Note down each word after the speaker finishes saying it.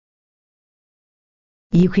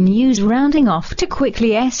You can use rounding off to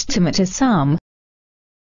quickly estimate a sum.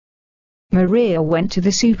 Maria went to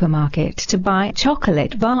the supermarket to buy a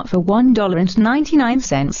chocolate bar for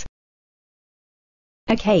 $1.99,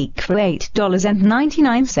 a cake for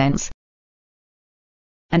 $8.99,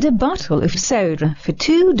 and a bottle of soda for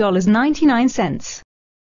 $2.99.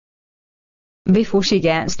 Before she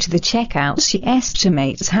gets to the checkout, she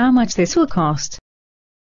estimates how much this will cost.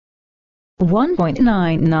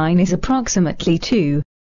 1.99 is approximately 2.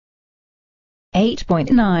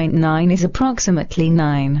 8.99 is approximately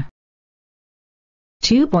 9.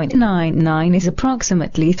 2.99 is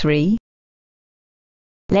approximately 3.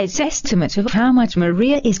 Let's estimate of how much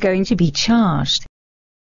Maria is going to be charged.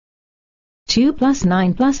 2 plus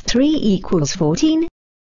 9 plus 3 equals 14.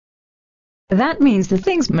 That means the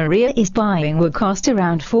things Maria is buying will cost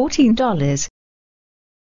around $14.